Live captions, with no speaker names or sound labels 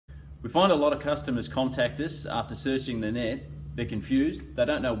We find a lot of customers contact us after searching the net. They're confused, they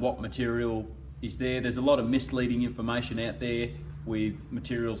don't know what material is there. There's a lot of misleading information out there with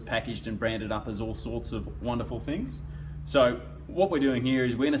materials packaged and branded up as all sorts of wonderful things. So what we're doing here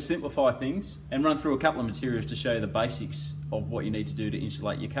is we're going to simplify things and run through a couple of materials to show you the basics of what you need to do to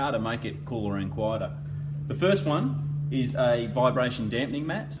insulate your car to make it cooler and quieter. The first one is a vibration dampening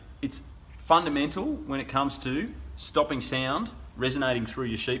mat. It's fundamental when it comes to stopping sound resonating through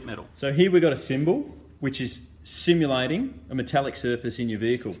your sheet metal. So here we've got a cymbal which is simulating a metallic surface in your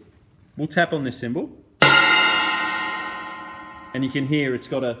vehicle. We'll tap on this cymbal and you can hear it's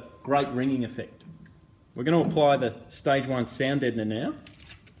got a great ringing effect. We're going to apply the stage 1 sound deadener now.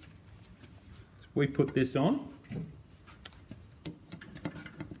 So we put this on.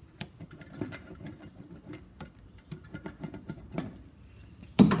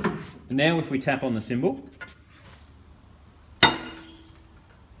 And now if we tap on the cymbal,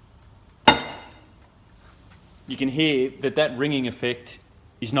 you can hear that that ringing effect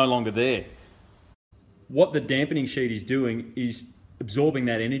is no longer there. What the dampening sheet is doing is absorbing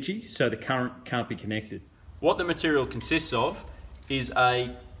that energy so the current can't be connected. What the material consists of is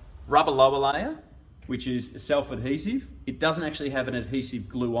a rubber lower layer, which is self-adhesive. It doesn't actually have an adhesive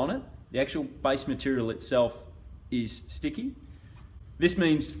glue on it. The actual base material itself is sticky. This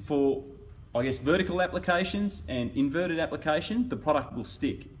means for, I guess, vertical applications and inverted application, the product will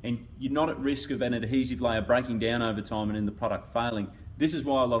stick and you're not at risk of an adhesive layer breaking down over time and in the product failing. This is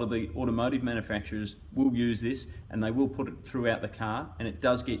why a lot of the automotive manufacturers will use this and they will put it throughout the car, and it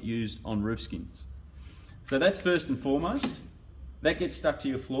does get used on roof skins. So that's first and foremost. That gets stuck to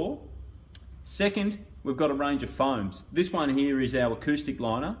your floor. Second, we've got a range of foams. This one here is our acoustic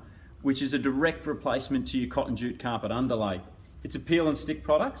liner, which is a direct replacement to your cotton jute carpet underlay. It's a peel and stick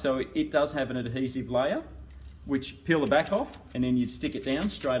product, so it does have an adhesive layer, which peel the back off and then you stick it down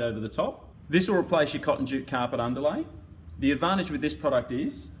straight over the top. This will replace your cotton jute carpet underlay. The advantage with this product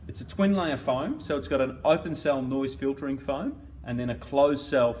is it's a twin layer foam, so it's got an open cell noise filtering foam and then a closed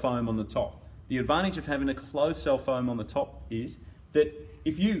cell foam on the top. The advantage of having a closed cell foam on the top is that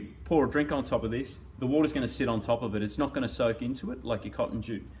if you pour a drink on top of this, the water's going to sit on top of it. It's not going to soak into it like your cotton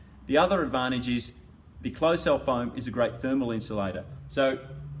jute. The other advantage is the closed cell foam is a great thermal insulator. So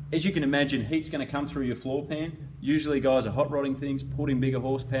as you can imagine, heat's going to come through your floor pan. Usually guys are hot rodding things, putting bigger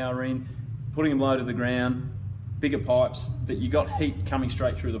horsepower in, putting them low to the ground, bigger pipes, that you got heat coming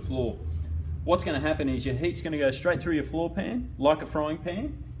straight through the floor. What's going to happen is your heat's going to go straight through your floor pan like a frying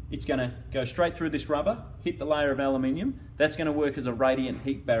pan. It's going to go straight through this rubber, hit the layer of aluminium. That's going to work as a radiant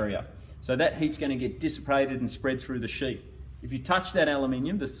heat barrier. So that heat's going to get dissipated and spread through the sheet. If you touch that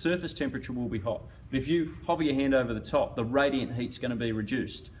aluminium, the surface temperature will be hot. But if you hover your hand over the top, the radiant heat's going to be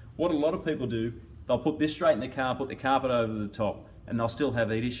reduced. What a lot of people do, they'll put this straight in the car, put the carpet over the top, and they'll still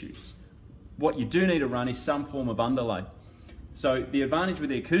have heat issues. What you do need to run is some form of underlay. So the advantage with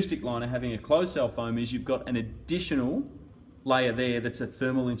the acoustic liner having a closed cell foam is you've got an additional layer there that's a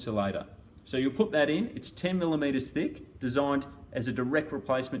thermal insulator. So you'll put that in, it's 10 millimeters thick, designed as a direct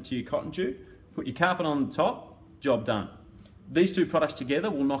replacement to your cotton jute. Put your carpet on the top, job done. These two products together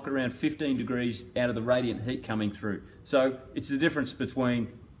will knock around 15 degrees out of the radiant heat coming through. So it's the difference between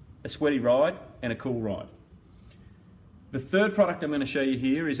a sweaty ride and a cool ride. The third product I'm going to show you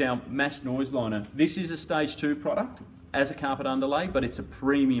here is our mass noise liner. This is a stage 2 product as a carpet underlay, but it's a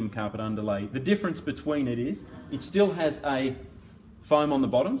premium carpet underlay. The difference between it is it still has a foam on the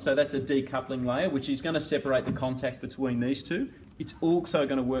bottom, so that's a decoupling layer, which is going to separate the contact between these two. It's also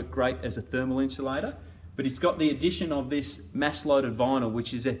going to work great as a thermal insulator, but it's got the addition of this mass loaded vinyl,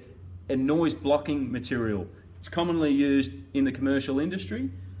 which is a noise blocking material. It's commonly used in the commercial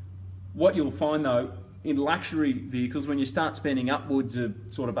industry. What you'll find though, in luxury vehicles, when you start spending upwards of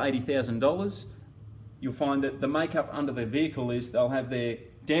sort of $80,000, you'll find that the makeup under the vehicle is they'll have their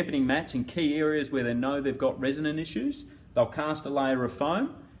dampening mats in key areas where they know they've got resonant issues. They'll cast a layer of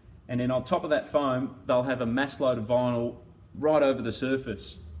foam, and then on top of that foam, they'll have a mass load of vinyl right over the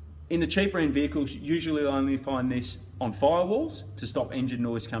surface. In the cheaper end vehicles, usually only find this on firewalls to stop engine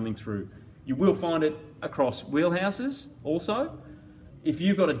noise coming through. You will find it across wheelhouses also. If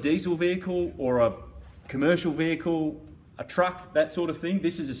you've got a diesel vehicle or a commercial vehicle, a truck, that sort of thing,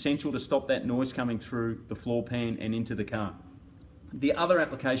 this is essential to stop that noise coming through the floor pan and into the car. The other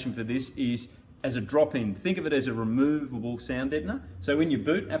application for this is as a drop-in. Think of it as a removable sound deadener. So in your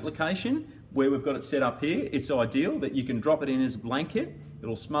boot application, where we've got it set up here, it's ideal that you can drop it in as a blanket.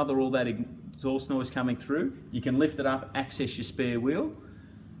 It'll smother all that exhaust noise coming through. You can lift it up, access your spare wheel.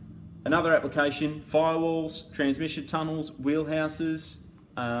 Another application, firewalls, transmission tunnels, wheelhouses,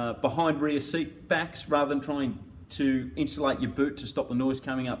 behind rear seat backs, rather than trying to insulate your boot to stop the noise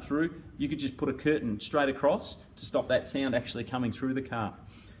coming up through, you could just put a curtain straight across to stop that sound actually coming through the car.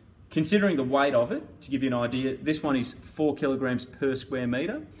 Considering the weight of it, to give you an idea, this one is 4 kilograms per square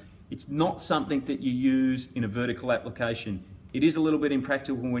metre. It's not something that you use in a vertical application. It is a little bit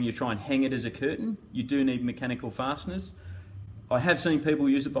impractical when you try and hang it as a curtain. You do need mechanical fasteners. I have seen people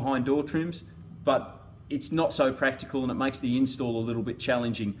use it behind door trims, but it's not so practical and it makes the install a little bit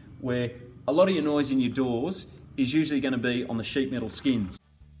challenging, where a lot of your noise in your doors is usually going to be on the sheet metal skins.